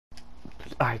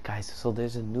Alright guys, so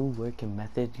there's a new working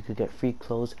method. You could get free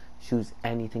clothes, shoes,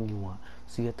 anything you want.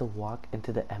 So you have to walk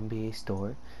into the NBA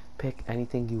store, pick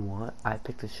anything you want. I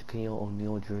picked a Shaquille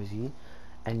O'Neal jersey,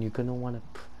 and you're gonna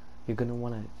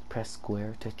wanna press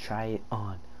square to try it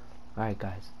on. Alright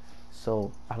guys,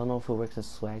 so I don't know if it works in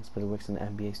Swags, but it works in the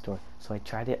NBA store. So I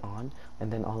tried it on,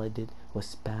 and then all I did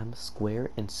was spam square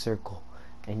and circle,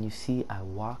 and you see I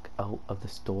walk out of the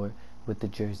store with the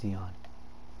jersey on.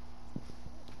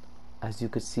 As you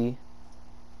could see,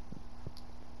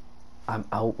 I'm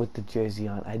out with the jersey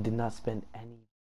on. I did not spend any